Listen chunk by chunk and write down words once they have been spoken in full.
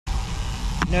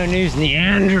No news,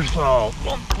 Neanderthal.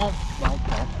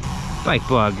 Bike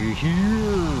blogger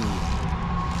here.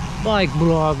 Bike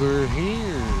blogger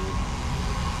here.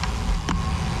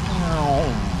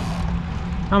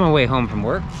 On my way home from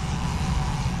work.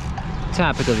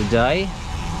 Topic of the day.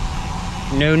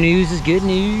 No news is good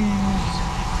news.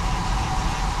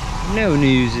 No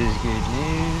news is good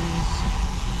news.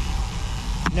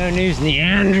 No news,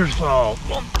 Neanderthal.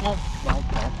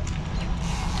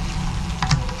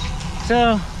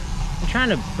 So, I'm trying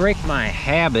to break my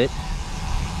habit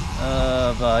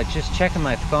of just checking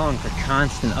my phone for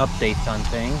constant updates on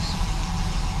things.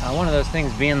 One of those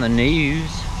things being the news.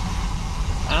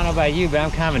 I don't know about you, but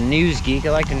I'm kind of a news geek.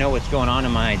 I like to know what's going on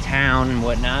in my town and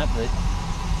whatnot, but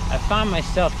I find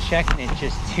myself checking it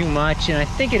just too much, and I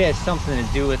think it has something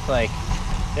to do with, like,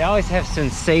 they always have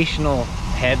sensational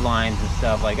headlines and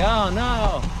stuff, like, oh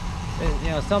no, you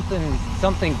know,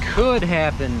 something could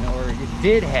happen, or it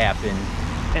did happen.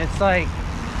 And it's like,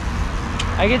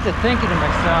 I get to thinking to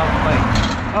myself, like,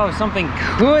 oh, something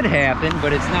could happen,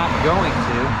 but it's not going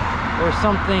to, or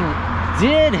something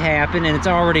did happen and it's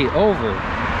already over.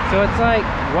 So it's like,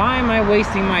 why am I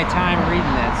wasting my time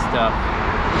reading that stuff?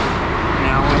 You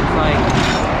know, it's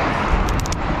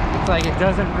like it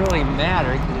doesn't really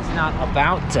matter because it's not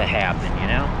about to happen, you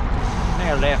know?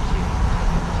 I left you.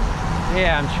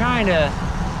 Yeah, I'm trying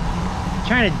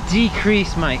to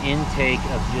decrease my intake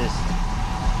of just,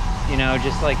 you know,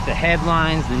 just like the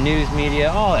headlines, the news media,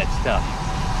 all that stuff.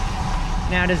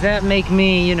 Now, does that make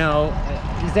me, you know,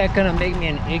 is that gonna make me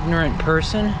an ignorant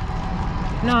person?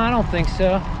 No, I don't think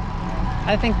so.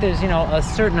 I think there's, you know, a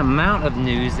certain amount of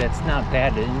news that's not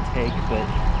bad to intake, but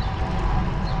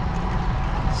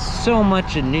so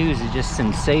much of news is just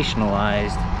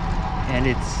sensationalized, and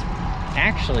it's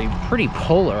actually pretty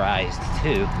polarized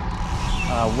too,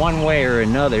 one way or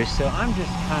another. So I'm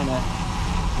just kind of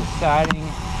deciding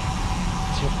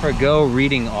to forgo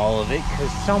reading all of it,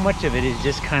 because so much of it is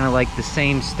just kind of like the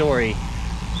same story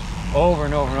over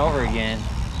and over and over again,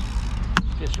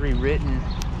 just rewritten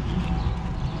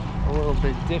a little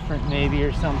bit different maybe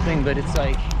or something. But it's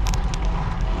like,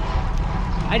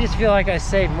 I just feel like I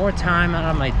save more time out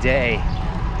of my day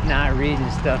not reading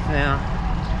stuff now,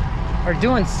 or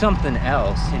doing something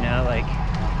else, you know, like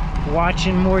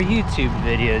watching more YouTube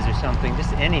videos or something,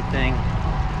 just anything.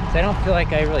 So I don't feel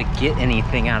like I really get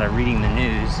anything out of reading the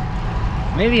news.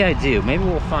 Maybe I do, maybe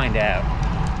we'll find out.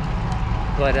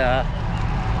 But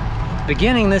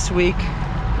beginning this week,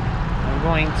 I'm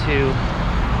going to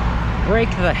break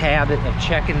the habit of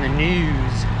checking the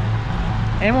news,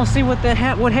 and we'll see what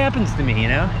happens to me, you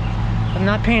know? If I'm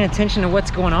not paying attention to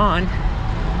what's going on,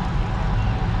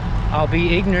 I'll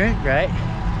be ignorant, right?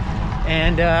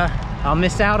 And I'll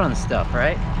miss out on stuff,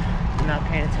 right? I'm not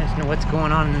paying attention to what's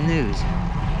going on in the news.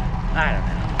 I don't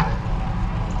know.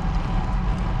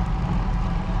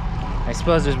 I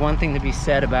suppose there's one thing to be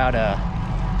said about,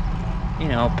 you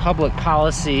know, public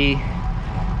policy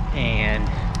and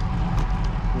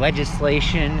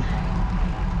legislation,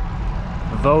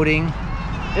 voting,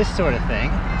 this sort of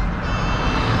thing,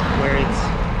 where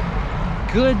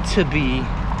it's good to be,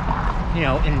 you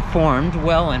know, informed,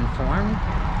 well informed,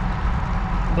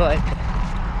 but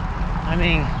I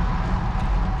mean,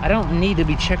 I don't need to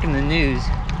be checking the news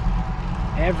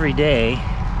every day,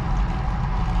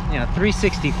 you know,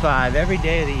 365 every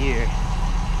day of the year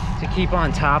to keep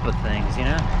on top of things, you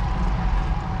know?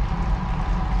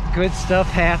 Good stuff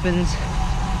happens,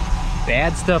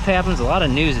 bad stuff happens. A lot of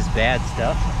news is bad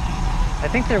stuff. I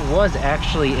think there was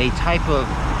actually a type of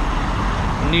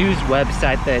news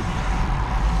website that,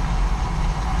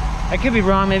 I could be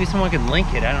wrong, maybe someone could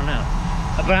link it, I don't know.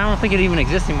 But I don't think it even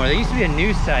exists anymore. There used to be a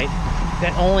news site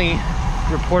that only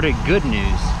reported good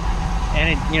news, and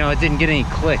it, you know, it didn't get any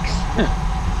clicks.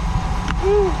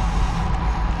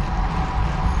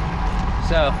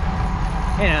 So,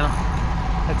 you know,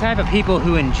 the type of people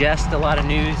who ingest a lot of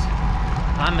news,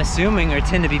 I'm assuming, or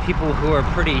tend to be people who are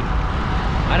pretty,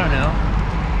 I don't know,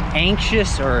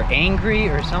 anxious or angry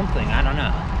or something, I don't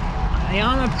know.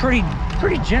 I'm a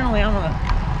pretty generally, I'm a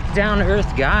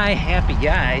down-to-earth guy, happy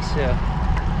guy, so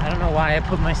I don't know why I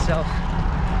put myself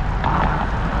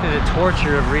through the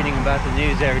torture of reading about the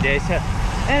news every day. So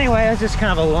anyway, it's just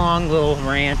kind of a long little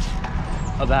rant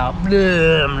about, I'm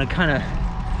gonna kind of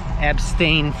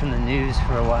abstain from the news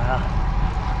for a while.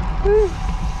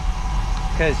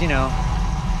 Because, you know,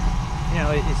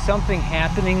 is something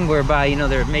happening whereby, you know,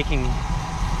 they're making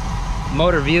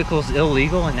motor vehicles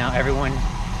illegal and now everyone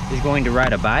is going to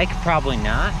ride a bike? Probably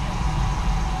not.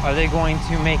 Are they going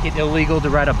to make it illegal to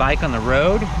ride a bike on the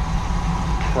road?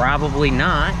 Probably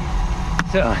not.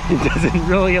 So it doesn't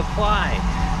really apply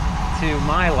to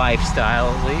my lifestyle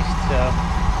at least. So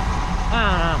I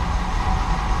don't know.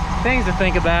 Things to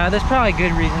think about. There's probably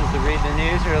good reasons to read the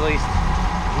news, or at least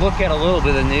look at a little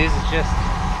bit of the news. It's just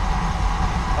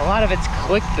a lot of it's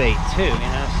clickbait too, you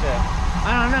know. So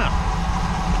I don't know.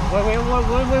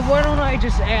 Why don't I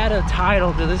just add a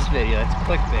title to this video that's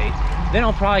clickbait? Then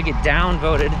I'll probably get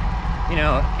downvoted, you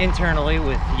know, internally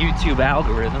with YouTube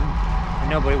algorithm, and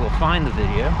nobody will find the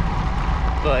video.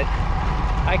 But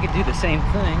I could do the same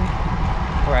thing,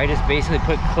 where I just basically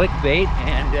put clickbait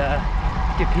and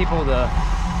get people to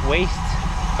waste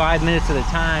 5 minutes of the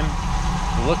time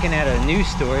looking at a news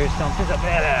story or something.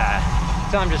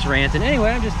 So I'm just ranting.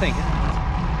 Anyway, I'm just thinking.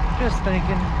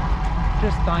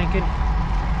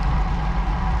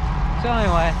 So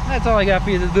anyway, that's all I got for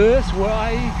you this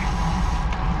week.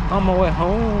 On my way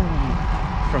home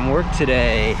from work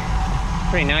today.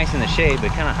 Pretty nice in the shade,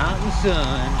 but kind of hot in the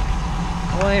sun.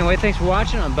 Well, anyway, thanks for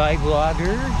watching on Bike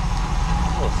Blogger.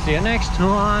 We'll see you next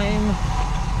time.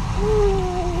 Woo.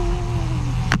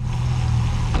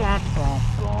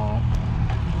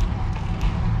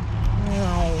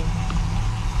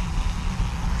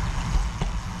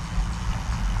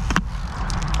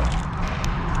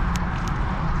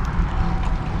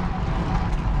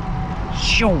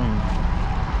 Shoom.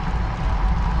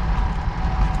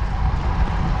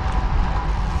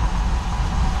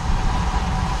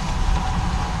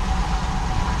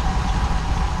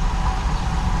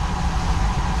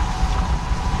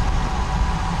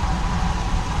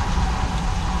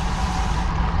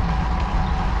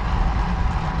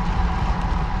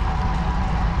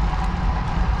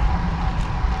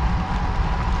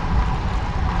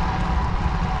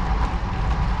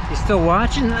 You still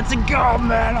watching? That's a go,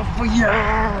 man, for you.